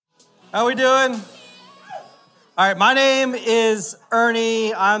How we doing? All right, my name is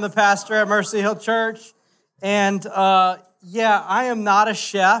Ernie. I'm the pastor at Mercy Hill Church. And I am not a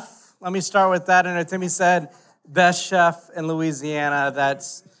chef. Let me start with that. And Timmy said, best chef in Louisiana.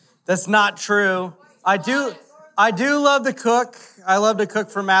 That's not true. I do love to cook. I love to cook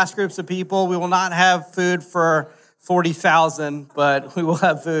for mass groups of people. We will not have food for 40,000, but we will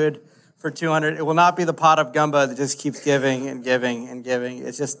have food for 200. It will not be the pot of gumbo that just keeps giving and giving and giving.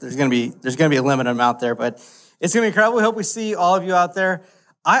 It's just there's gonna be a limited amount there, but it's gonna be incredible. We hope we see all of you out there.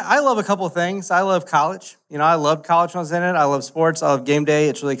 I love a couple of things. I love college. I loved college when I was in it. I love sports. I love game day.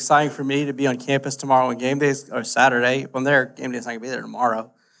 It's really exciting for me to be on campus tomorrow on game days or Saturday. If I'm there, game day's not gonna be there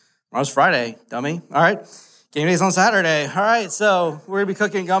tomorrow. Tomorrow's Friday, dummy. All right. Game day's on Saturday. All right, so we're gonna be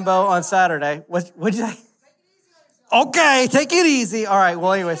cooking gumbo on Saturday. What'd you say? Okay, take it easy. All right,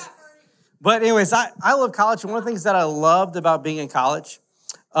 well, anyways. But anyways, I love college. And one of the things that I loved about being in college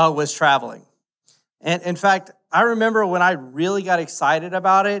was traveling. And in fact, I remember when I really got excited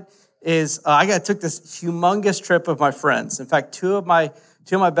about it is I took this humongous trip with my friends. In fact, two of my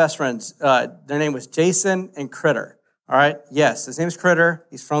best friends, their name was Jason and Critter. All right, yes, his name is Critter.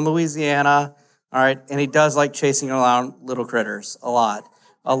 He's from Louisiana. All right, and he does like chasing around little critters a lot.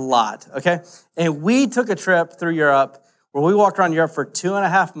 Okay, and we took a trip through Europe where we walked around Europe for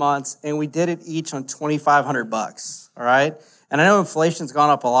 2.5 months, and we did it each on $2,500, all right? And I know inflation's gone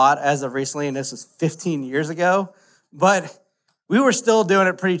up a lot as of recently, and this was 15 years ago, but we were still doing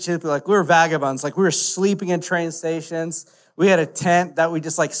it pretty cheaply. Like, we were vagabonds. Like, we were sleeping in train stations. We had a tent that we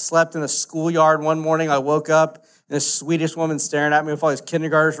just, slept in a schoolyard. One morning, I woke up, and this Swedish woman staring at me with all these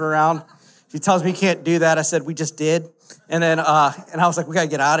kindergartners around. She tells me you can't do that. I said, we just did. And then, and I was like, we got to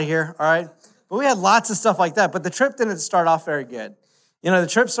get out of here, all right? But we had lots of stuff like that. But the trip didn't start off very good. The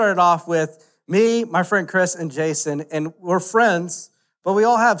trip started off with me, my friend Chris, and Jason. And we're friends, but we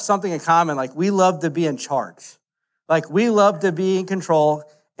all have something in common. Like, we love to be in charge. Like, we love to be in control.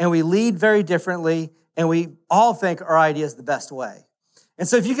 And we lead very differently. And we all think our idea is the best way. And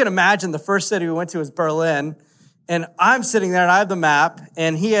so if you can imagine, the first city we went to was Berlin. And I'm sitting there, and I have the map.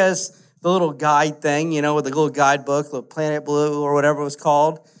 And he has the little guide thing, with the little guidebook, the Planet Blue or whatever it was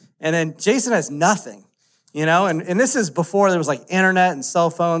called. And then Jason has nothing, and this is before there was internet and cell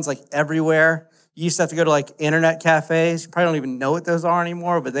phones everywhere. You used to have to go to internet cafes. You probably don't even know what those are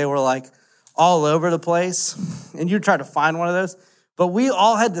anymore, but they were all over the place. And you try to find one of those. But we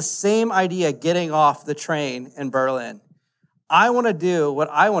all had the same idea getting off the train in Berlin. I want to do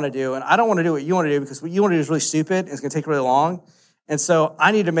what I want to do, and I don't want to do what you want to do because what you want to do is really stupid and it's going to take really long. And so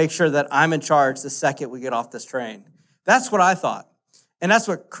I need to make sure that I'm in charge the second we get off this train. That's what I thought. And that's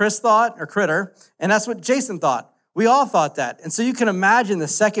what Chris thought, or Critter, and that's what Jason thought. We all thought that. And so you can imagine the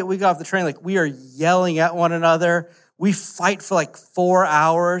second we got off the train, we are yelling at one another. We fight for 4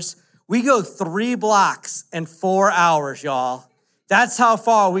 hours. We go 3 blocks in 4 hours, y'all. That's how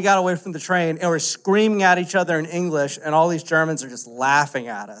far we got away from the train, and we're screaming at each other in English, and all these Germans are just laughing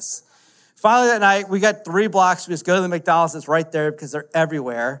at us. Finally that night, we got 3 blocks. We just go to the McDonald's that's right there because they're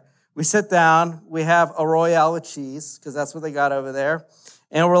everywhere. We sit down, we have a Royale with cheese, because that's what they got over there.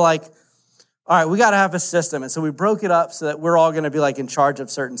 And we're like, all right, we got to have a system. And so we broke it up so that we're all going to be in charge of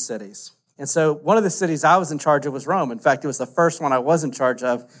certain cities. And so one of the cities I was in charge of was Rome. In fact, it was the first one I was in charge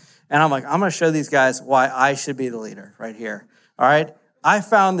of. And I'm like, I'm going to show these guys why I should be the leader right here. All right. I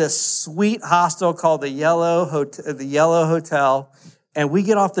found this sweet hostel called the Yellow Hotel. And we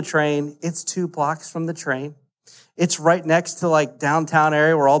get off the train. It's 2 blocks from the train. It's right next to downtown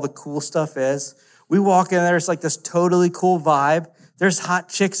area where all the cool stuff is. We walk in there, it's this totally cool vibe. There's hot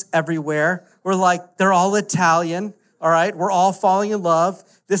chicks everywhere. We're they're all Italian, all right? We're all falling in love.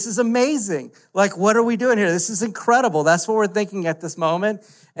 This is amazing. What are we doing here? This is incredible. That's what we're thinking at this moment.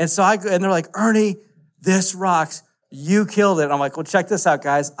 And so and they're like, Ernie, this rocks. You killed it. I'm like, well, check this out,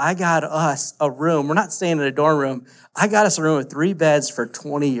 guys. I got us a room. We're not staying in a dorm room. I got us a room with 3 beds for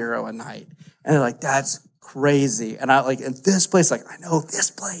 €20 a night. And they're like, that's crazy. And I in this place, I know this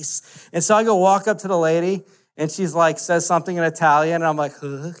place. And so I go walk up to the lady, and she's says something in Italian, and I'm like,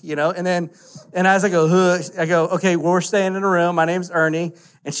 huh, and as I go, huh, I go, okay, well, we're staying in a room. My name's Ernie.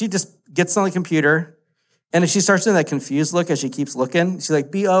 And she just gets on the computer, and then she starts doing that confused look as she keeps looking. She's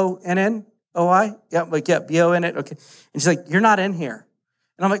like, Bonnoi? Yeah, Bonnit. Okay. And she's like, you're not in here.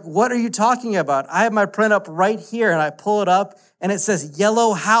 And I'm like, what are you talking about? I have my print up right here, and I pull it up, and it says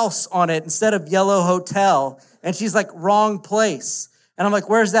Yellow House on it instead of Yellow Hotel. And she's like, wrong place. And I'm like,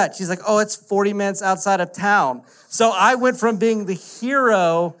 where's that? She's like, oh, it's 40 minutes outside of town. So I went from being the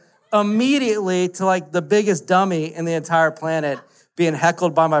hero immediately to the biggest dummy in the entire planet, being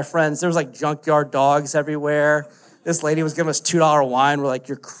heckled by my friends. There was junkyard dogs everywhere. This lady was giving us $2 wine. We're like,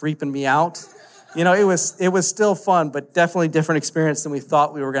 you're creeping me out. It was still fun, but definitely different experience than we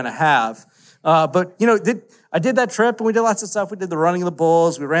thought we were going to have. I did that trip, and we did lots of stuff. We did the running of the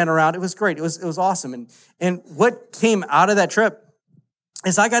bulls. We ran around. It was great. It was awesome. And what came out of that trip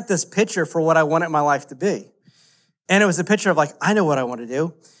is I got this picture for what I wanted my life to be. And it was a picture of like, I know what I want to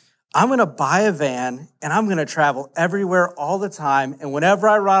do. I'm going to buy a van, and I'm going to travel everywhere all the time. And whenever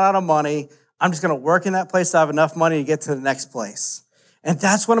I run out of money, I'm just going to work in that place to have enough money to get to the next place. And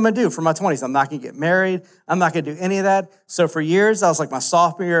that's what I'm going to do for my 20s. I'm not going to get married. I'm not going to do any of that. So for years, I was like my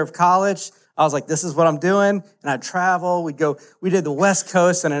sophomore year of college, I was like, this is what I'm doing. And I'd travel. We did the West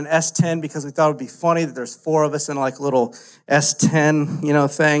Coast in an S10 because we thought it would be funny that there's 4 of us in like a little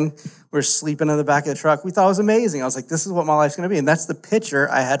S10, thing. We're sleeping in the back of the truck. We thought it was amazing. I was like, this is what my life's going to be. And that's the picture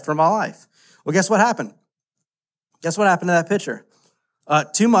I had for my life. Well, guess what happened? Guess what happened to that picture?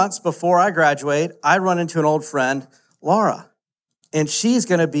 2 months before I graduate, I run into an old friend, Laura. And she's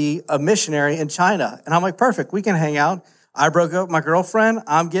going to be a missionary in China. And I'm like, perfect. We can hang out. I broke up with my girlfriend.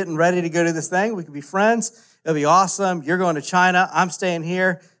 I'm getting ready to go to this thing. We can be friends. It'll be awesome. You're going to China. I'm staying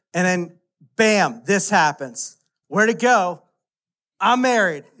here. And then, bam, this happens. Where'd it go? I'm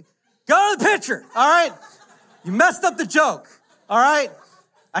married. Go to the picture, all right? You messed up the joke, all right?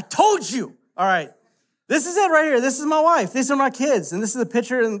 I told you, all right? This is it right here. This is my wife. These are my kids. And this is the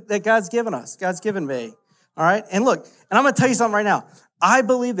picture that God's given us. God's given me, all right? And look, and I'm going to tell you something right now. I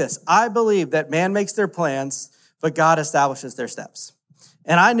believe this. I believe that man makes their plans, but God establishes their steps.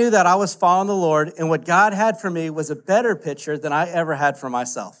 And I knew that I was following the Lord, and what God had for me was a better picture than I ever had for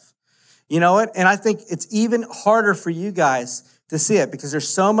myself. You know what? And I think it's even harder for you guys to see it because there's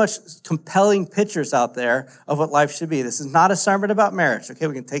so much compelling pictures out there of what life should be. This is not a sermon about marriage, okay?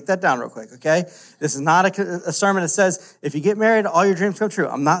 We can take that down real quick, okay? This is not a sermon that says, if you get married, all your dreams come true.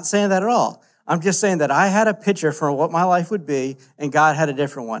 I'm not saying that at all. I'm just saying that I had a picture for what my life would be, and God had a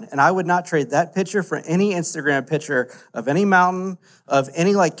different one. And I would not trade that picture for any Instagram picture of any mountain, of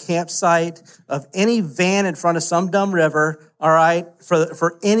any campsite, of any van in front of some dumb river, all right,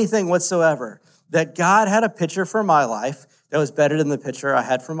 for anything whatsoever. That God had a picture for my life that was better than the picture I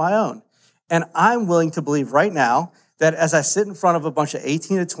had for my own. And I'm willing to believe right now that as I sit in front of a bunch of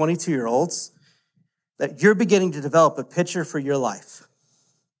 18 to 22-year-olds, that you're beginning to develop a picture for your life.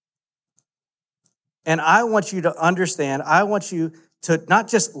 And I want you to understand, I want you to not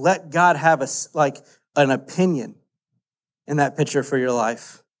just let God have an opinion in that picture for your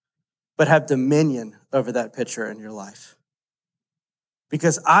life, but have dominion over that picture in your life.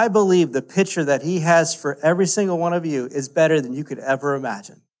 Because I believe the picture that he has for every single one of you is better than you could ever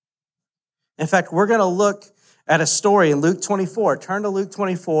imagine. In fact, we're going to look at a story in Luke 24. Turn to Luke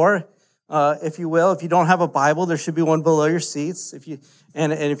 24, if you will. If you don't have a Bible, there should be one below your seats. If you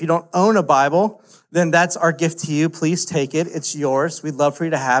don't own a Bible, then that's our gift to you. Please take it. It's yours. We'd love for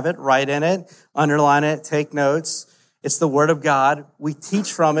you to have it. Write in it, underline it, take notes. It's the Word of God. We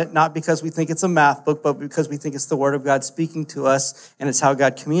teach from it, not because we think it's a math book, but because we think it's the Word of God speaking to us, and it's how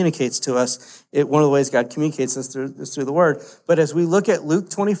God communicates to us. One of the ways God communicates us is through the Word. But as we look at Luke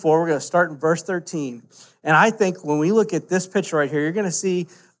 24, we're going to start in verse 13. And I think when we look at this picture right here, you're going to see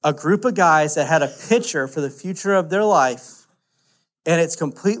a group of guys that had a picture for the future of their life, and it's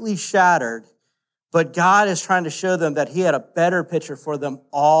completely shattered. But God is trying to show them that he had a better picture for them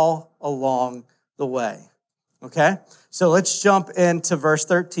all along the way. Okay? So let's jump into verse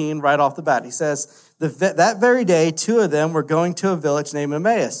 13 right off the bat. He says, that very day, 2 of them were going to a village named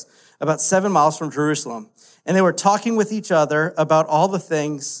Emmaus, about 7 miles from Jerusalem. And they were talking with each other about all the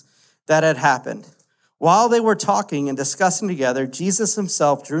things that had happened. While they were talking and discussing together, Jesus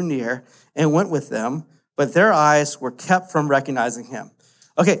himself drew near and went with them, but their eyes were kept from recognizing him.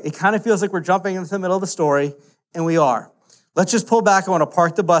 Okay, it kind of feels like we're jumping into the middle of the story, and we are. Let's just pull back. I want to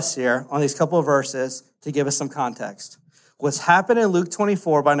park the bus here on these couple of verses to give us some context. What's happened in Luke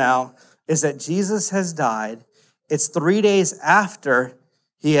 24 by now is that Jesus has died. It's 3 days after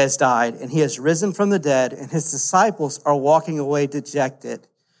he has died, and he has risen from the dead, and his disciples are walking away dejected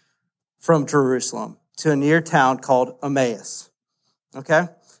from Jerusalem to a near town called Emmaus. Okay?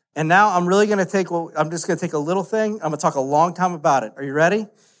 And now I'm just going to take a little thing. I'm going to talk a long time about it. Are you ready?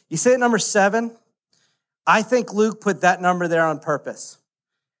 You see it number 7? I think Luke put that number there on purpose.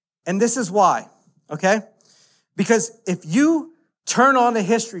 And this is why, okay? Because if you turn on the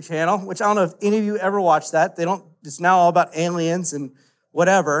History Channel, which I don't know if any of you ever watched that. It's now all about aliens and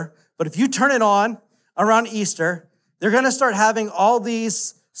whatever. But if you turn it on around Easter, they're going to start having all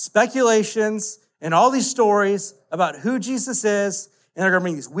these speculations and all these stories about who Jesus is. And they're going to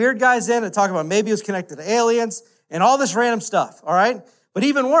bring these weird guys in and talk about maybe he was connected to aliens and all this random stuff, all right? But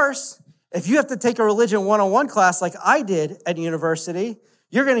even worse If you have to take a religion 101 class like I did at university,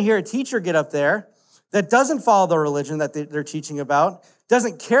 you're going to hear a teacher get up there that doesn't follow the religion that they're teaching about,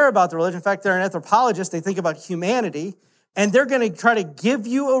 doesn't care about the religion. In fact, they're an anthropologist. They think about humanity, and they're going to try to give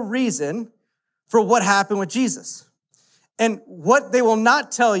you a reason for what happened with Jesus. And what they will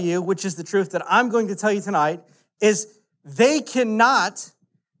not tell you, which is the truth that I'm going to tell you tonight, is they cannot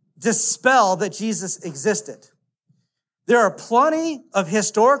dispel that Jesus existed. There are plenty of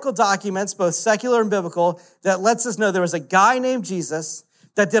historical documents, both secular and biblical, that lets us know there was a guy named Jesus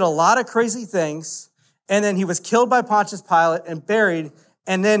that did a lot of crazy things, and then he was killed by Pontius Pilate and buried,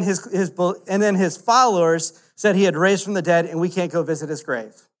 and then his followers said he had raised from the dead, and we can't go visit his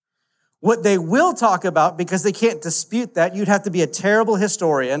grave. What they will talk about, because they can't dispute that, you'd have to be a terrible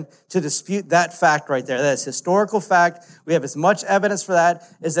historian to dispute that fact right there. That is historical fact. We have as much evidence for that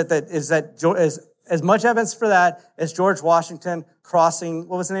as much evidence for that as George Washington crossing,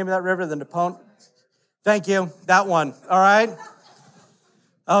 what was the name of that river? The Nepomuc? Thank you. That one. All right.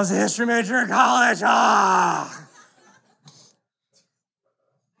 I was a history major in college.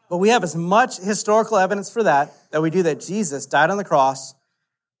 But we have as much historical evidence for that we do that Jesus died on the cross,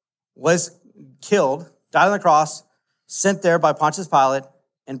 was killed, died on the cross, sent there by Pontius Pilate,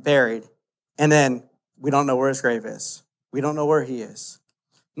 and buried. And then we don't know where his grave is. We don't know where he is.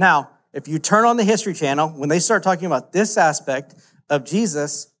 Now, if you turn on the History Channel, when they start talking about this aspect of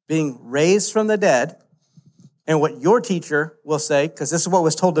Jesus being raised from the dead, and what your teacher will say, because this is what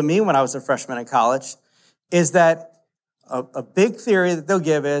was told to me when I was a freshman in college, is that a big theory that they'll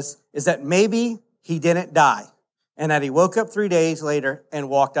give is that maybe he didn't die, and that he woke up 3 days later and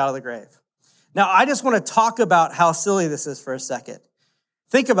walked out of the grave. Now, I just want to talk about how silly this is for a second.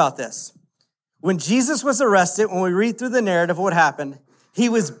 Think about this. When Jesus was arrested, when we read through the narrative of what happened, he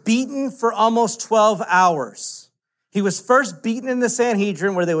was beaten for almost 12 hours. He was first beaten in the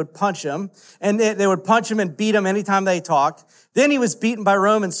Sanhedrin where they would punch him, and they would punch him and beat him anytime they talked. Then he was beaten by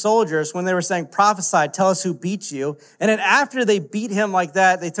Roman soldiers when they were saying, prophesy, tell us who beat you. And then after they beat him like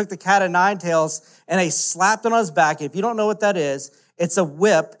that, they took the cat of nine tails and they slapped it on his back. If you don't know what that is, it's a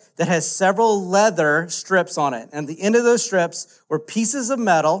whip that has several leather strips on it. And the end of those strips were pieces of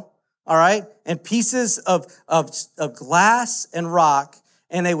metal, all right, and pieces of glass and rock.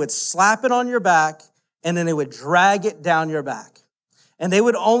 And they would slap it on your back, and then they would drag it down your back. And they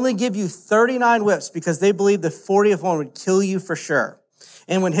would only give you 39 whips because they believed the 40th one would kill you for sure.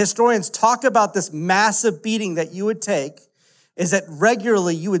 And when historians talk about this massive beating that you would take, is that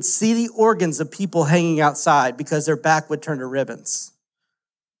regularly you would see the organs of people hanging outside because their back would turn to ribbons.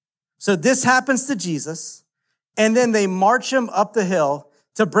 So this happens to Jesus, and then they march him up the hill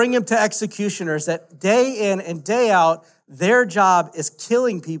to bring him to executioners that day in and day out, their job is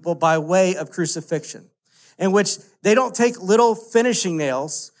killing people by way of crucifixion, in which they don't take little finishing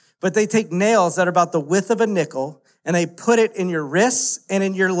nails, but they take nails that are about the width of a nickel, and they put it in your wrists and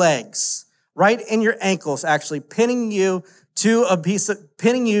in your legs, right in your ankles, actually pinning you to a piece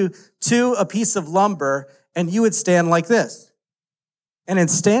of lumber, and you would stand like this. And in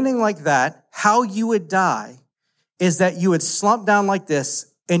standing like that, how you would die is that you would slump down like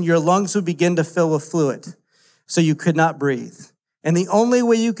this, and your lungs would begin to fill with fluid. So you could not breathe. And the only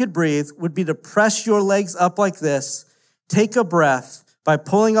way you could breathe would be to press your legs up like this, take a breath by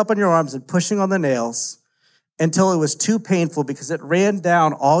pulling up on your arms and pushing on the nails until it was too painful because it ran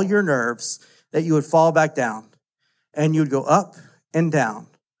down all your nerves that you would fall back down. And you'd go up and down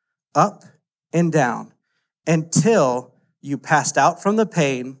until you passed out from the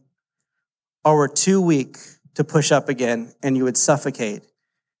pain or were too weak to push up again, and you would suffocate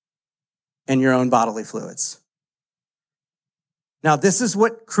in your own bodily fluids. Now, this is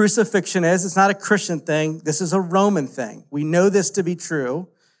what crucifixion is. It's not a Christian thing. This is a Roman thing. We know this to be true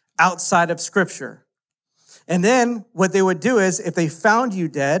outside of Scripture. And then what they would do is, if they found you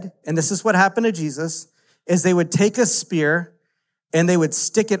dead, and this is what happened to Jesus, is they would take a spear and they would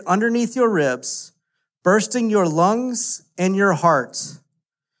stick it underneath your ribs, bursting your lungs and your heart,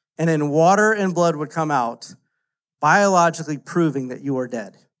 and then water and blood would come out, biologically proving that you are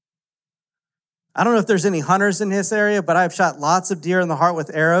dead. I don't know if there's any hunters in this area, but I've shot lots of deer in the heart with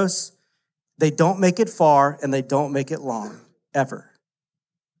arrows. They don't make it far, and they don't make it long, ever.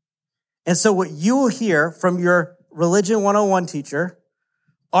 And so what you will hear from your Religion 101 teacher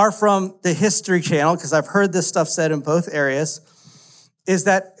or from the History Channel, because I've heard this stuff said in both areas, is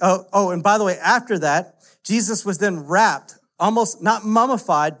that, and by the way, after that, Jesus was then wrapped, almost not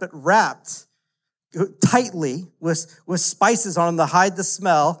mummified, but wrapped tightly with spices on him to hide the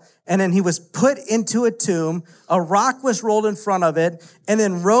smell. And then he was put into a tomb. A rock was rolled in front of it. And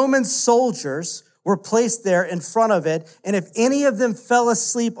then Roman soldiers were placed there in front of it. And if any of them fell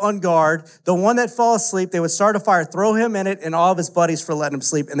asleep on guard, the one that fell asleep, they would start a fire, throw him in it, and all of his buddies for letting him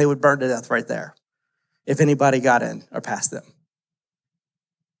sleep, and they would burn to death right there if anybody got in or past them.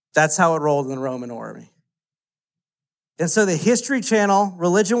 That's how it rolled in the Roman army. And so the History Channel,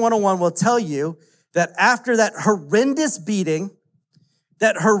 Religion 101, will tell you that after that horrendous beating,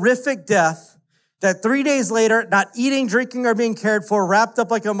 that horrific death, that 3 days later, not eating, drinking, or being cared for, wrapped up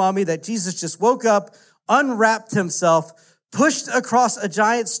like a mummy, that Jesus just woke up, unwrapped himself, pushed across a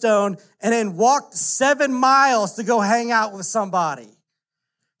giant stone, and then walked 7 miles to go hang out with somebody.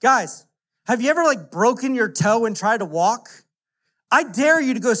 Guys, have you ever broken your toe and tried to walk? I dare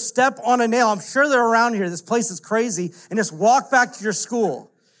you to go step on a nail. I'm sure they're around here. This place is crazy. And just walk back to your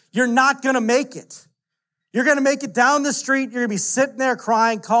school. You're not going to make it. You're going to make it down the street. You're going to be sitting there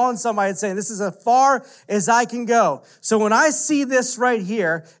crying, calling somebody and saying, this is as far as I can go. So when I see this right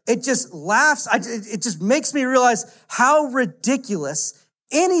here, it just laughs. It just makes me realize how ridiculous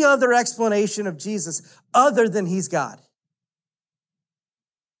any other explanation of Jesus other than he's God.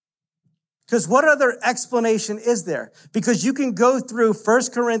 Because what other explanation is there? Because you can go through 1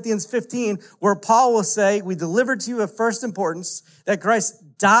 Corinthians 15, where Paul will say, we delivered to you of first importance that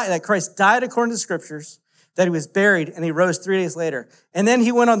Christ died according to the scriptures, that he was buried, and he rose 3 days later. And then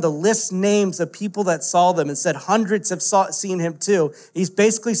he went on to list names of people that saw them and said hundreds have seen him too. He's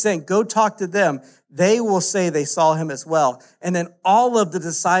basically saying, go talk to them. They will say they saw him as well. And then all of the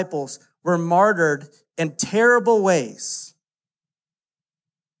disciples were martyred in terrible ways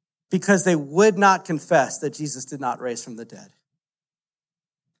because they would not confess that Jesus did not raise from the dead.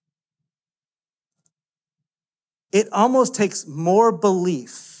 It almost takes more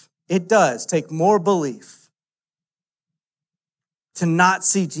belief. It does take more belief to not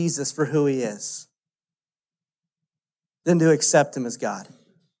see Jesus for who he is than to accept him as God.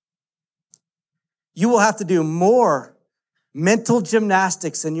 You will have to do more mental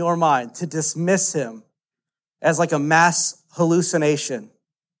gymnastics in your mind to dismiss him as like a mass hallucination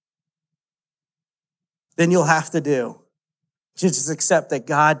than you'll have to do to just accept that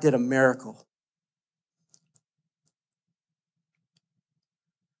God did a miracle.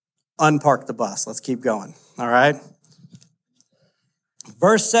 Unpark the bus. Let's keep going. All right.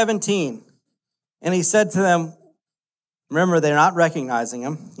 Verse 17. And he said to them, remember, they're not recognizing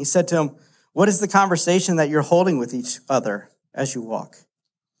him. He said to them, what is the conversation that you're holding with each other as you walk?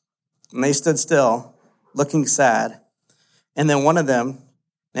 And they stood still, looking sad. And then one of them,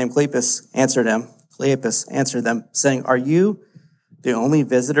 named Cleopas, answered them, saying, are you the only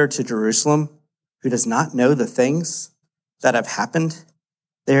visitor to Jerusalem who does not know the things that have happened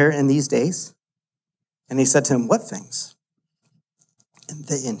there in these days? And he said to him, what things?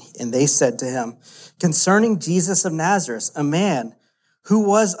 And they said to him, concerning Jesus of Nazareth, a man who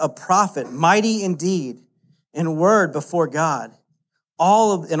was a prophet, mighty indeed, in word before God,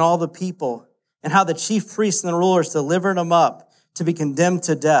 all the people, and how the chief priests and the rulers delivered him up to be condemned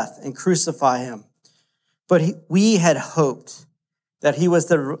to death and crucify him. But we had hoped that he was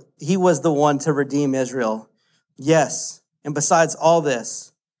the one to redeem Israel. Yes, and besides all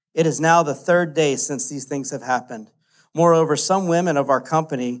this, it is now the 3rd day since these things have happened. Moreover, some women of our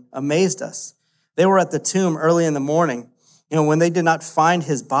company amazed us. They were at the tomb early in the morning, and when they did not find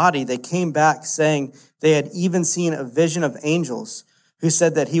his body, they came back saying they had even seen a vision of angels who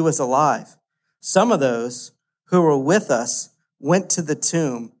said that he was alive. Some of those who were with us went to the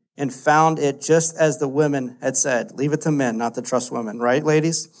tomb and found it just as the women had said. Leave it to men not to trust women, right,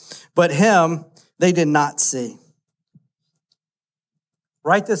 ladies? But him they did not see.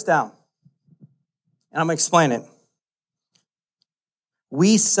 Write this down, and I'm going to explain it.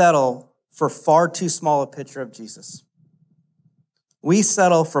 We settle for far too small a picture of Jesus. We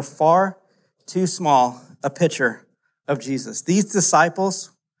settle for far too small a picture of Jesus. These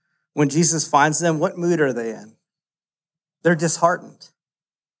disciples, when Jesus finds them, what mood are they in? They're disheartened.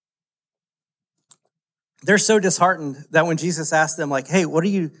 They're so disheartened that when Jesus asks them, like, hey, what are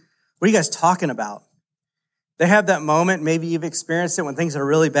you guys talking about? They have that moment, maybe you've experienced it when things are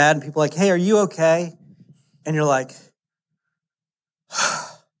really bad and people are like, hey, are you okay? And you're like,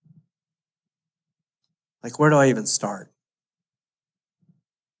 where do I even start?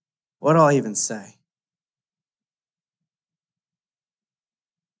 What do I even say?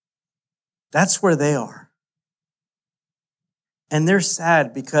 That's where they are. And they're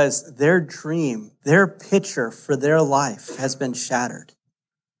sad because their dream, their picture for their life has been shattered.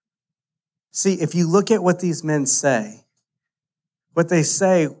 See, if you look at what these men say, what they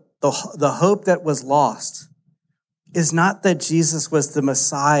say, the hope that was lost is not that Jesus was the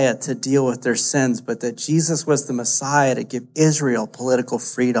Messiah to deal with their sins, but that Jesus was the Messiah to give Israel political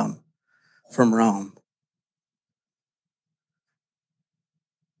freedom from Rome.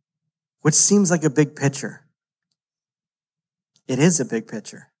 Which seems like a big picture. It is a big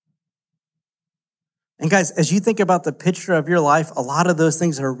picture. And guys, as you think about the picture of your life, a lot of those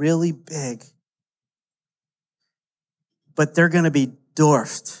things are really big. But they're going to be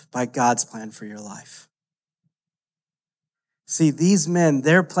dwarfed by God's plan for your life. See, these men,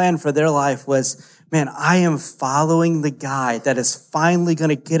 their plan for their life was, man, I am following the guy that is finally going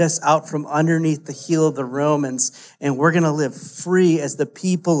to get us out from underneath the heel of the Romans, and we're going to live free as the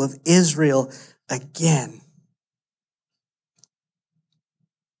people of Israel again.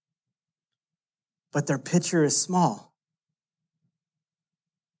 But their picture is small.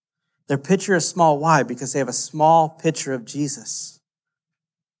 Their picture is small. Why? Because they have a small picture of Jesus.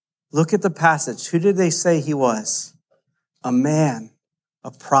 Look at the passage. Who did they say he was? A man,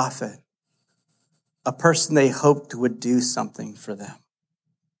 a prophet, a person they hoped would do something for them.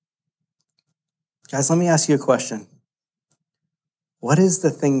 Guys, let me ask you a question. What is the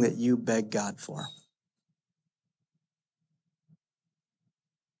thing that you beg God for?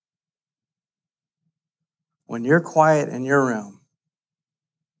 When you're quiet in your room,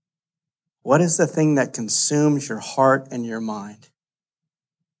 what is the thing that consumes your heart and your mind?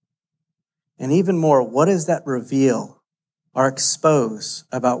 And even more, what does that reveal or expose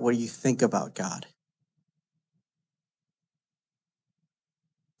about what you think about God?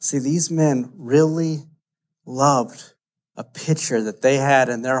 See, these men really loved a picture that they had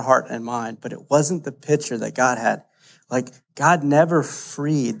in their heart and mind, but it wasn't the picture that God had. Like, God never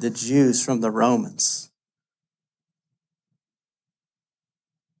freed the Jews from the Romans.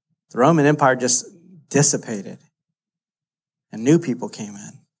 The Roman Empire just dissipated, and new people came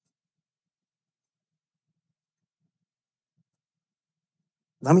in.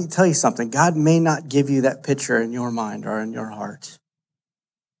 Let me tell you something. God may not give you that picture in your mind or in your heart.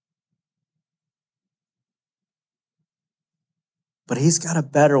 But he's got a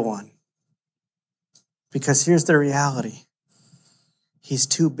better one. Because here's the reality. He's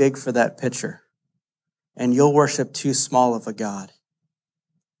too big for that picture. And you'll worship too small of a God.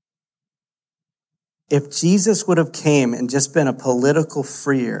 If Jesus would have came and just been a political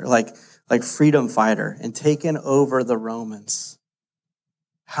freer, like freedom fighter, and taken over the Romans,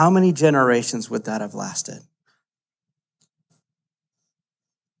 how many generations would that have lasted?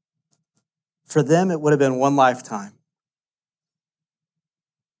 For them, it would have been one lifetime.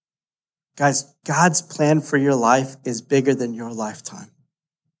 Guys, God's plan for your life is bigger than your lifetime.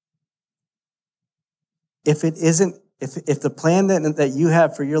 If it isn't, if the plan that you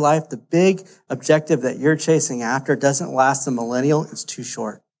have for your life, the big objective that you're chasing after doesn't last a millennial, it's too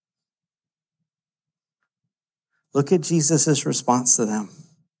short. Look at Jesus' response to them.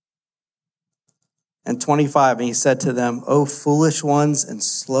 In 25, and he said to them, "O foolish ones and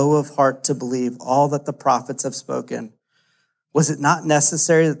slow of heart to believe all that the prophets have spoken. Was it not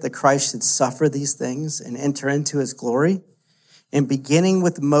necessary that the Christ should suffer these things and enter into his glory? And beginning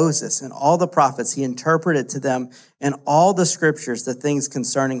with Moses and all the prophets, he interpreted to them in all the scriptures the things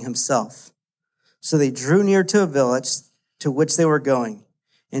concerning himself. So they drew near to a village to which they were going.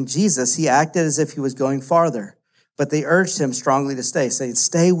 And Jesus, he acted as if he was going farther. But they urged him strongly to stay, saying,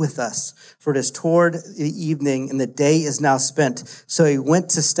 'Stay with us, for it is toward the evening, and the day is now spent.' So he went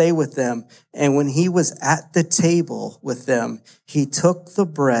to stay with them. And when he was at the table with them, he took the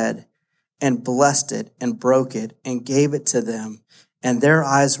bread and blessed it and broke it and gave it to them. And their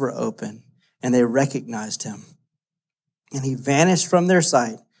eyes were open, and they recognized him. And he vanished from their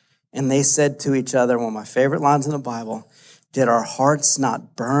sight. And they said to each other," one of my favorite lines in the Bible, "Did our hearts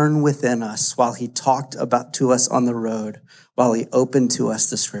not burn within us while he talked about to us on the road, while he opened to us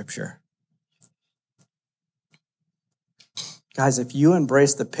the scripture?" Guys, if you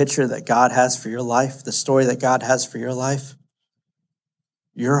embrace the picture that God has for your life, the story that God has for your life,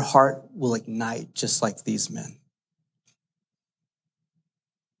 your heart will ignite just like these men.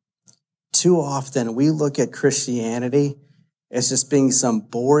 Too often we look at Christianity as just being some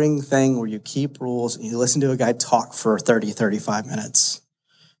boring thing where you keep rules and you listen to a guy talk for 30, 35 minutes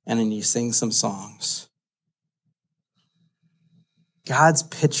and then you sing some songs. God's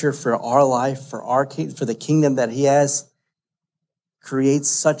picture for our life, for the kingdom that he has, creates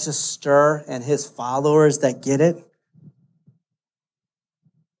such a stir in his followers that get it,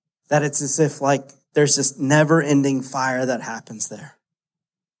 that it's as if like there's this never-ending fire that happens there.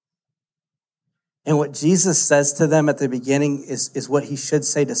 And what Jesus says to them at the beginning is what he should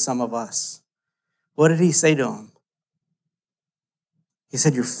say to some of us. What did he say to them? He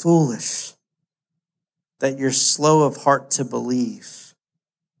said, "You're foolish, that you're slow of heart to believe."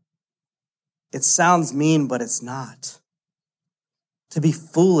 It sounds mean, but it's not. To be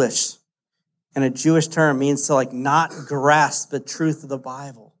foolish And a Jewish term means to not grasp the truth of the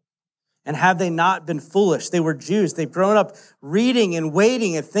Bible. And have they not been foolish? They were Jews. They've grown up reading and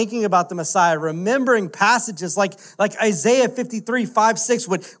waiting and thinking about the Messiah, remembering passages like Isaiah 53, 5, 6,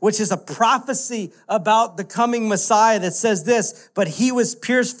 which is a prophecy about the coming Messiah that says this, but he was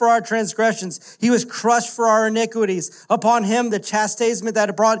pierced for our transgressions. He was crushed for our iniquities. Upon him, the chastisement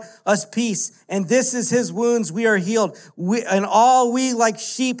that brought us peace. And this is his wounds, we are healed. And all we like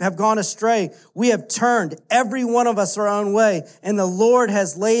sheep have gone astray. We have turned every one of us our own way. And the Lord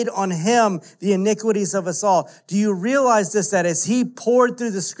has laid on him the iniquities of us all. Do you realize this, that as he poured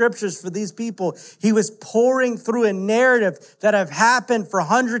through the scriptures for these people, he was pouring through a narrative that have happened for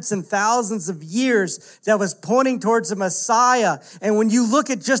hundreds and thousands of years that was pointing towards a Messiah. And when you look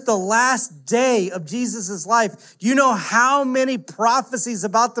at just the last day of Jesus' life, do you know how many prophecies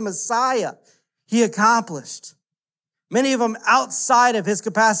about the Messiah he accomplished? Many of them outside of his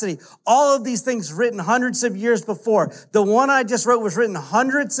capacity. All of these things written hundreds of years before. The one I just wrote was written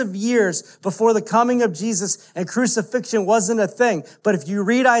hundreds of years before the coming of Jesus, and crucifixion wasn't a thing. But if you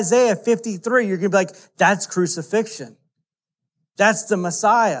read Isaiah 53, you're going to be like, that's crucifixion. That's the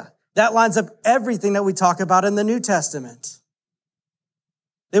Messiah. That lines up everything that we talk about in the New Testament.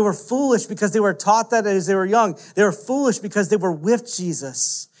 They were foolish because they were taught that as they were young. They were foolish because they were with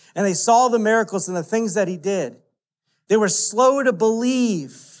Jesus, and they saw the miracles and the things that he did. They were slow to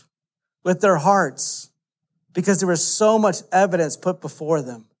believe with their hearts because there was so much evidence put before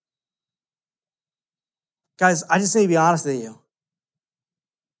them. Guys, I just need to be honest with you.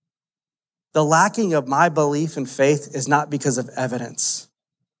 The lacking of my belief and faith is not because of evidence,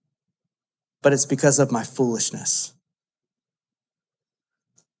 but it's because of my foolishness.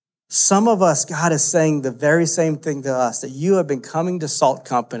 Some of us, God is saying the very same thing to us, that you have been coming to Salt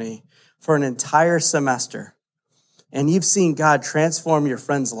Company for an entire semester. And you've seen God transform your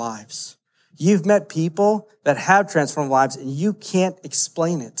friends' lives. You've met people that have transformed lives, and you can't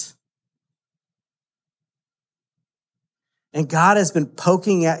explain it. And God has been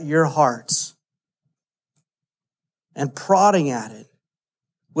poking at your hearts and prodding at it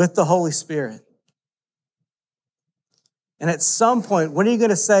with the Holy Spirit. And at some point, when are you going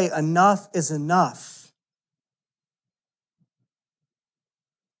to say, enough is enough?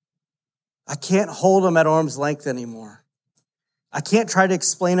 I can't hold him at arm's length anymore. I can't try to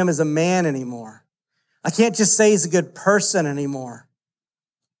explain him as a man anymore. I can't just say he's a good person anymore.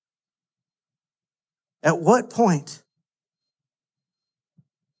 At what point?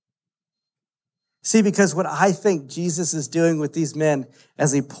 See, because what I think Jesus is doing with these men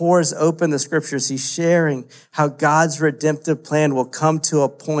as he pours open the scriptures, he's sharing how God's redemptive plan will come to a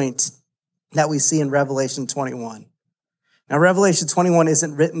point that we see in Revelation 21. Now, Revelation 21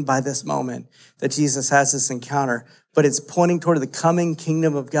 isn't written by this moment that Jesus has this encounter, but it's pointing toward the coming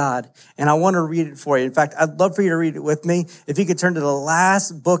kingdom of God. And I want to read it for you. In fact, I'd love for you to read it with me. If you could turn to the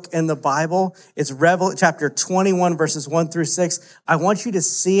last book in the Bible, it's chapter 21, verses 1 through 6. I want you to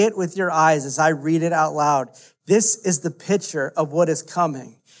see it with your eyes as I read it out loud. This is the picture of what is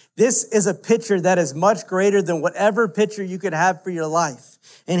coming. This is a picture that is much greater than whatever picture you could have for your life.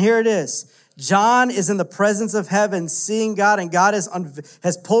 And here it is. John is in the presence of heaven, seeing God, and God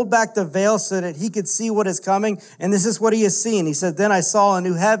has pulled back the veil so that he could see what is coming. And this is what he has seen. He said, then I saw a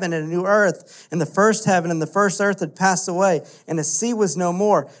new heaven and a new earth, and the first heaven and the first earth had passed away, and the sea was no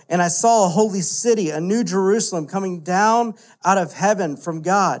more. And I saw a holy city, a new Jerusalem, coming down out of heaven from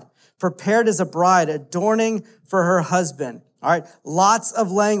God, prepared as a bride, adorning for her husband. All right, lots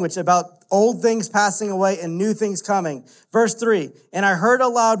of language about old things passing away and new things coming. Verse 3, and I heard a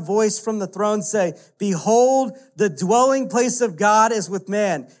loud voice from the throne say, behold, the dwelling place of God is with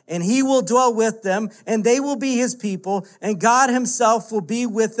man, and he will dwell with them, and they will be his people, and God himself will be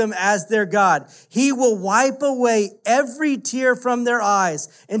with them as their God. He will wipe away every tear from their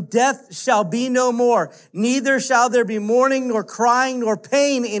eyes, and death shall be no more. Neither shall there be mourning, nor crying, nor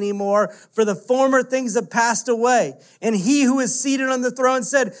pain anymore, for the former things have passed away. And he who is seated on the throne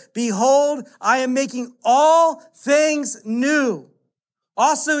said, behold, I am making all things new.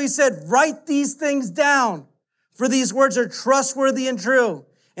 Also, he said, write these things down, for these words are trustworthy and true.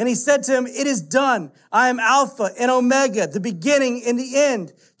 And he said to him, it is done. I am Alpha and Omega, the beginning and the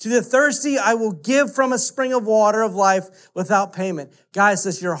end. To the thirsty, I will give from a spring of water of life without payment. Guys,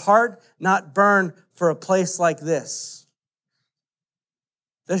 does your heart not burn for a place like this?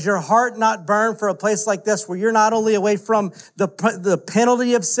 Does your heart not burn for a place like this where you're not only away from the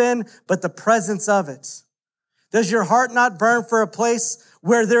penalty of sin, but the presence of it? Does your heart not burn for a place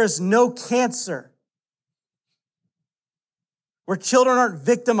where there is no cancer? Where children aren't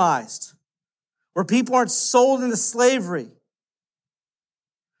victimized? Where people aren't sold into slavery?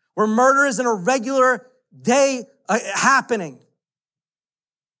 where murder isn't a regular day happening.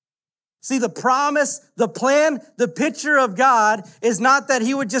 See, the promise, the plan, the picture of God is not that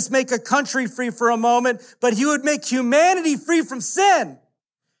he would just make a country free for a moment, but he would make humanity free from sin.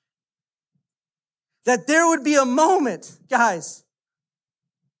 That there would be a moment, guys,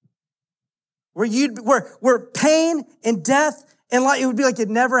 where pain and death and life, it would be like it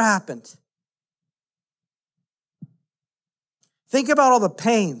never happened. Think about all the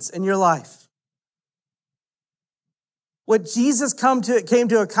pains in your life. What Jesus came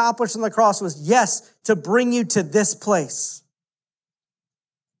to accomplish on the cross was, yes, to bring you to this place.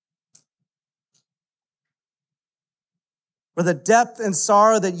 Where the depth and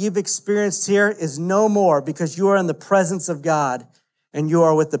sorrow that you've experienced here is no more, because you are in the presence of God and you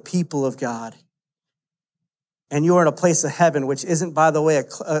are with the people of God. And you are in a place of heaven, which isn't, by the way, a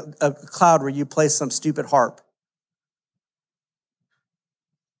cloud where you play some stupid harp.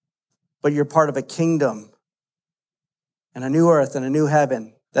 But you're part of a kingdom and a new earth and a new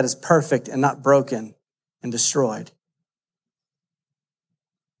heaven that is perfect and not broken and destroyed.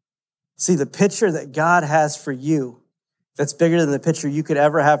 See, the picture that God has for you that's bigger than the picture you could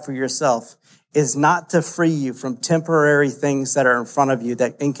ever have for yourself is not to free you from temporary things that are in front of you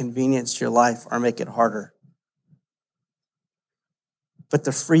that inconvenience your life or make it harder, but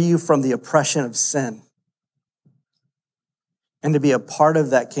to free you from the oppression of sin and to be a part of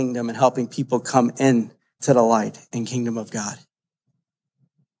that kingdom and helping people come in to the light and kingdom of God.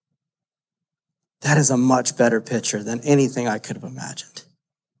 That is a much better picture than anything I could have imagined.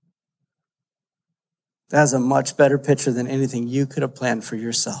 That is a much better picture than anything you could have planned for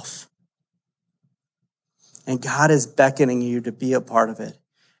yourself. And God is beckoning you to be a part of it.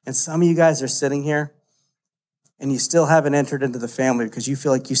 And some of you guys are sitting here and you still haven't entered into the family because you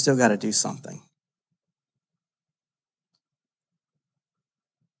feel like you still got to do something.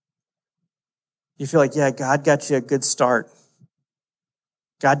 You feel like, yeah, God got you a good start.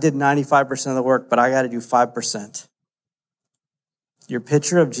 God did 95% of the work, but I got to do 5%. Your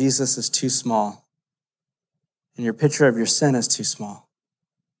picture of Jesus is too small, and your picture of your sin is too small.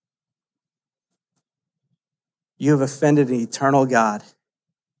 You have offended an eternal God,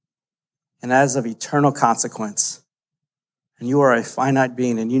 and that is of eternal consequence. And you are a finite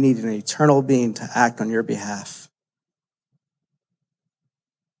being, and you need an eternal being to act on your behalf.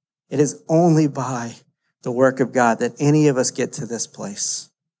 It is only by the work of God that any of us get to this place.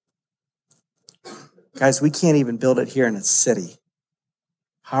 Guys, we can't even build it here in a city.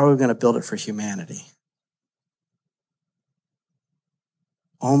 How are we going to build it for humanity?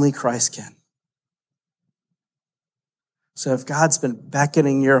 Only Christ can. So if God's been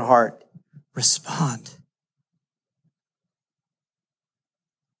beckoning your heart, respond.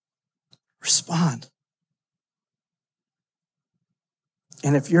 Respond.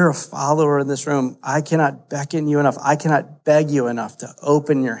 And if you're a follower in this room, I cannot beckon you enough. I cannot beg you enough to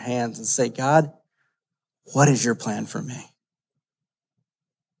open your hands and say, God, what is your plan for me?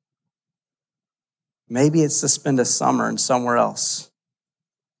 Maybe it's to spend a summer in somewhere else,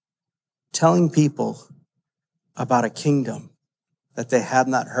 telling people about a kingdom that they have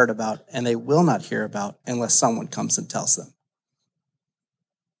not heard about and they will not hear about unless someone comes and tells them.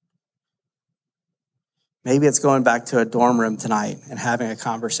 Maybe it's going back to a dorm room tonight and having a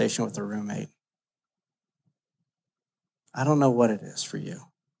conversation with a roommate. I don't know what it is for you.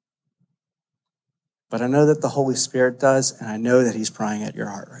 But I know that the Holy Spirit does, and I know that he's prying at your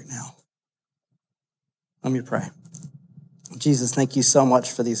heart right now. Let me pray. Jesus, thank you so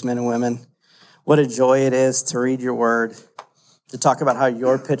much for these men and women. What a joy it is to read your word, to talk about how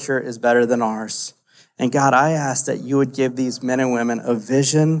your picture is better than ours. And God, I ask that you would give these men and women a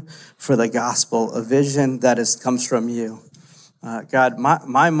vision for the gospel, a vision that comes from you. God,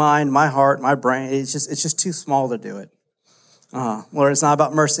 my mind, my heart, my brain, it's just too small to do it. Lord, it's not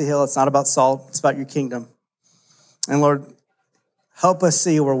about Mercy Hill. It's not about Salt. It's about your kingdom. And Lord, help us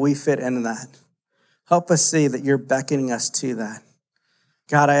see where we fit into that. Help us see that you're beckoning us to that.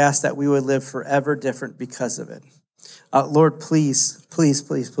 God, I ask that we would live forever different because of it. Lord, please, please,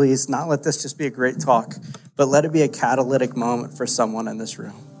 please, please, not let this just be a great talk, but let it be a catalytic moment for someone in this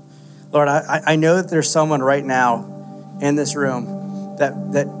room. Lord, I know that there's someone right now in this room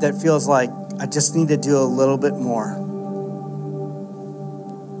that feels like I just need to do a little bit more.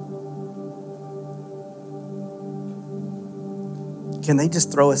 Can they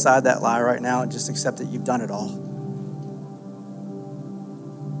just throw aside that lie right now and just accept that you've done it all?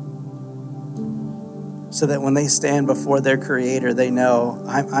 So that when they stand before their Creator, they know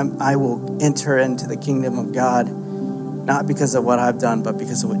I will enter into the kingdom of God, not because of what I've done, but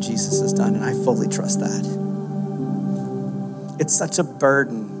because of what Jesus has done. And I fully trust that. It's such a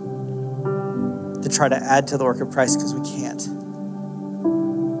burden to try to add to the work of Christ because we can't.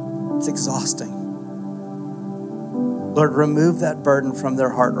 It's exhausting. Lord, remove that burden from their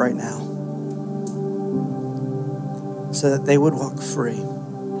heart right now so that they would walk free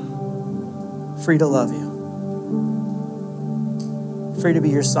to love you, free to be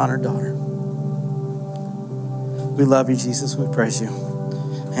your son or daughter. We love you, Jesus. We praise you.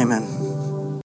 Amen.